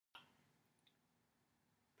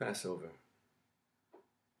Passover.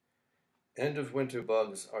 End of winter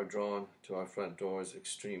bugs are drawn to our front door's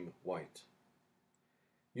extreme white.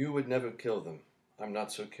 You would never kill them. I'm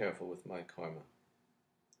not so careful with my karma.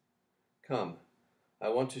 Come, I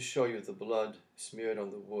want to show you the blood smeared on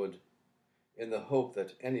the wood, in the hope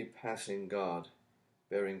that any passing god,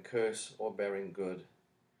 bearing curse or bearing good,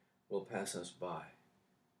 will pass us by.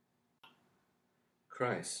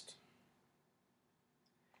 Christ.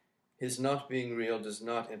 His not being real does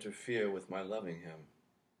not interfere with my loving him.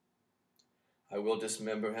 I will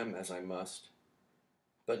dismember him as I must,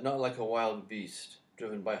 but not like a wild beast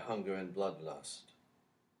driven by hunger and bloodlust.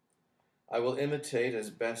 I will imitate as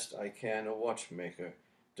best I can a watchmaker,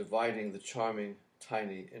 dividing the charming,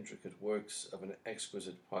 tiny, intricate works of an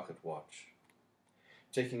exquisite pocket watch,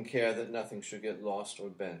 taking care that nothing should get lost or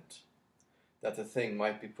bent, that the thing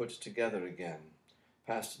might be put together again,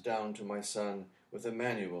 passed down to my son with a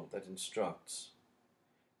manual that instructs.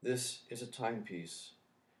 This is a timepiece.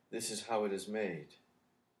 This is how it is made,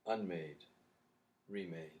 unmade,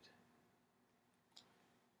 remade.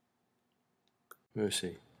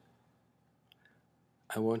 Mercy.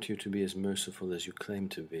 I want you to be as merciful as you claim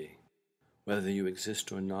to be, whether you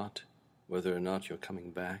exist or not, whether or not you're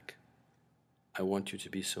coming back. I want you to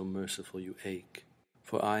be so merciful you ache,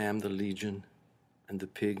 for I am the legion, and the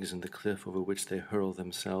pigs and the cliff over which they hurl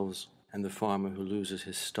themselves, and the farmer who loses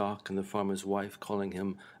his stock, and the farmer's wife calling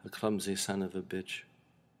him a clumsy son of a bitch,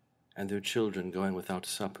 and their children going without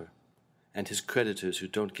supper, and his creditors who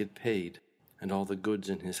don't get paid, and all the goods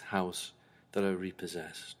in his house that are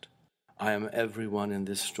repossessed. I am everyone in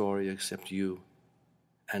this story except you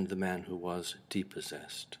and the man who was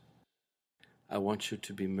depossessed. I want you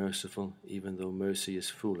to be merciful, even though mercy is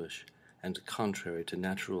foolish and contrary to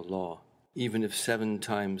natural law, even if 7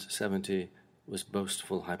 times 70 was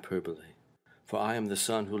boastful hyperbole. For I am the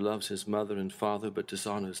son who loves his mother and father but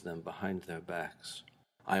dishonors them behind their backs.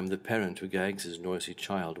 I am the parent who gags his noisy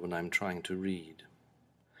child when I'm trying to read.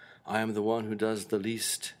 I am the one who does the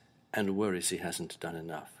least and worries he hasn't done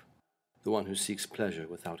enough, the one who seeks pleasure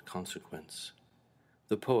without consequence,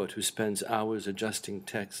 the poet who spends hours adjusting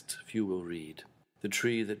texts few will read, the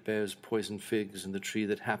tree that bears poison figs and the tree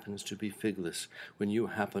that happens to be figless when you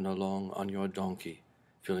happen along on your donkey,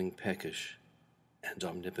 feeling peckish and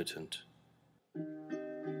omnipotent.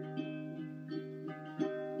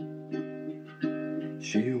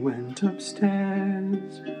 She went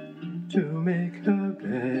upstairs to make her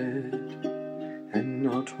bed, and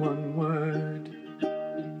not one word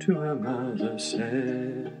to her mother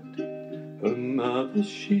said. Her mother,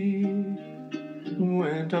 she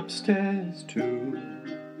went upstairs too,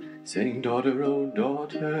 saying, "Daughter, oh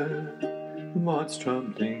daughter, what's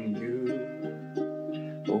troubling you?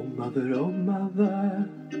 Oh mother,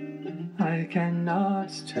 I cannot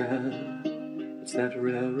tell. It's that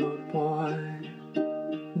railroad boy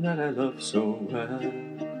that I love so well.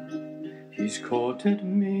 He's courted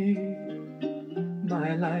me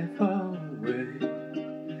my life away,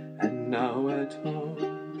 and now at home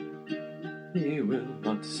he will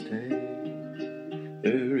not stay.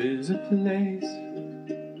 There is a place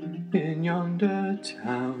in yonder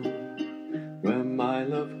town where my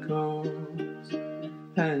love goes,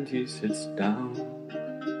 and he sits down,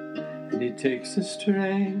 and he takes a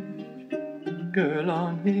strange girl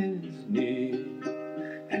on his knee,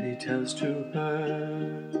 and he tells to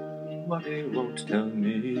her what he won't tell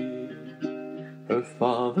me. Her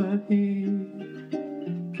father, he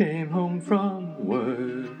came home from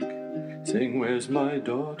work, saying, "Where's my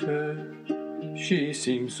daughter? She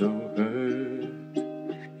seems so hurt."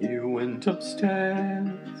 He went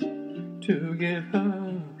upstairs to give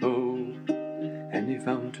her hope, and he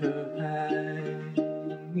found her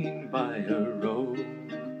hanging by a rope.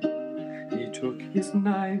 He took his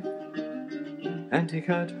knife and he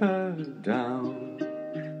cut her down,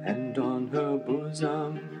 and on her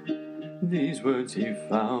bosom these words he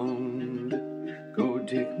found: "Go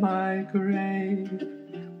dig my grave,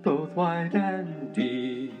 both wide and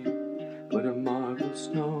deep. Put a marble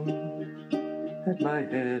stone at my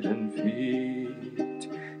head and feet,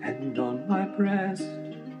 and on my breast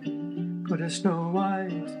put a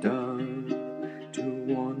snow-white dove, to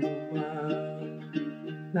warn the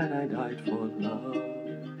world that I died for love."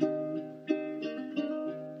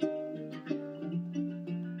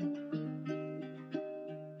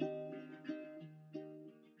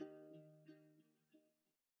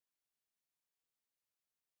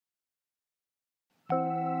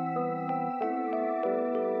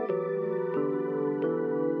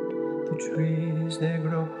 The trees, they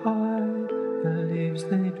grow high, the leaves,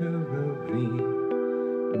 they do grow green.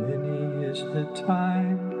 Many is the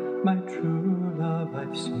time my true love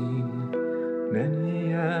I've seen.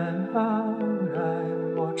 Many an hour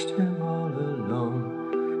I've watched him all alone.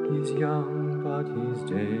 He's young, but he's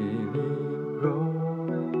daily growing.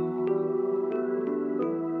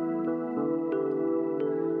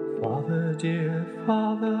 Father, dear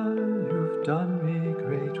Father, you've done me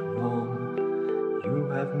great wrong. You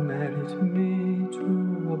have married me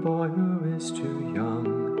to a boy who is too young.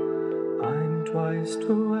 I'm twice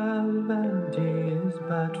 12 and he is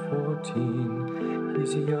but 14.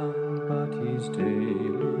 He's young, but he's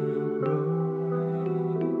daily growing.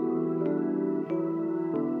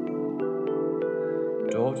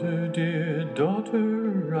 Daughter, dear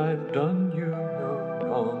daughter, I've done you no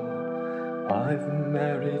wrong. I've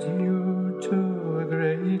married you to a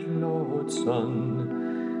great Lord's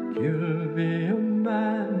son. He'll be a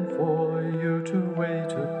man for you to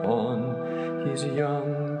wait upon. He's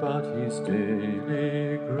young, but he's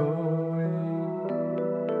daily growing.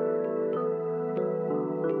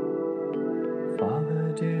 Father,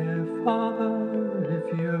 dear Father, if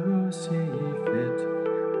you see fit,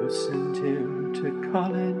 you'll send him to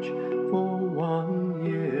college for 1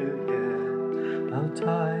 year yet. I'll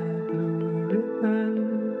tie blue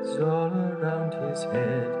ribbons all around his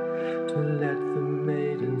head to let the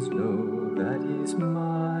maidens know that he's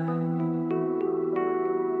mine.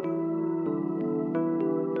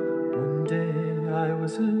 One day I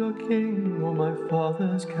was looking on my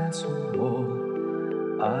father's castle wall.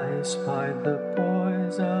 I spied the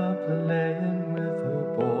boys up playing with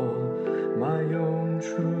a ball. My own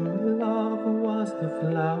true love was the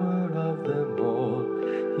flower of them all.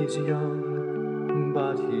 He's young,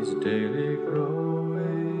 but he's daily growing.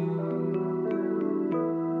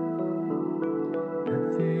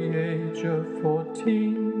 At the age of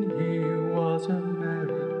 14, he was a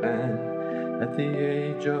married man. At the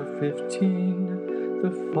age of 15,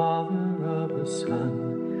 the father of a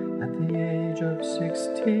son. At the age of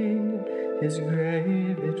 16, his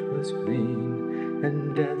grave it was green,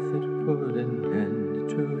 and death had put an end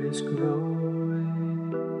to his growing.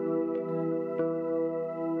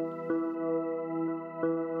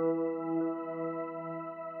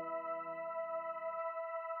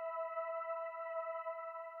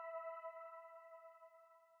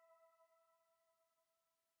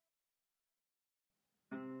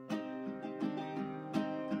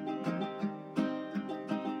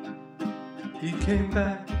 He came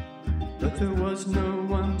back, but there was no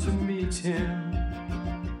one to meet him.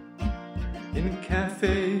 In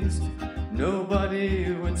cafes,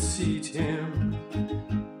 nobody would seat him.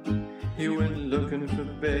 He went looking for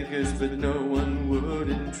beggars, but no one would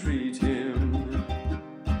entreat him.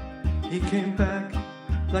 He came back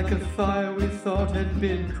like a fire we thought had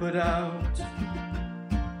been put out.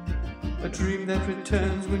 A dream that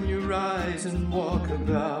returns when you rise and walk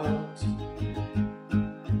about.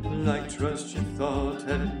 Like trust you thought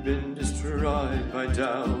had been destroyed by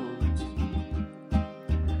doubt.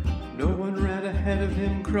 No one ran ahead of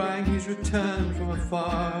him crying he's returned from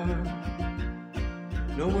afar.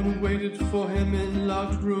 No one waited for him in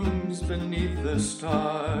locked rooms beneath the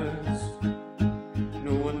stars.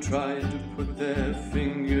 No one tried to put their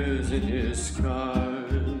fingers in his scars.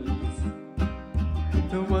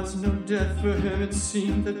 There was no death for him, it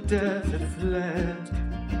seemed that death had fled.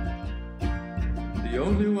 The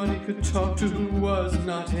only one he could talk to who was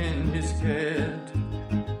not in his head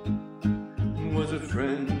was a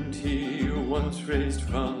friend he once raised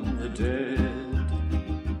from the dead.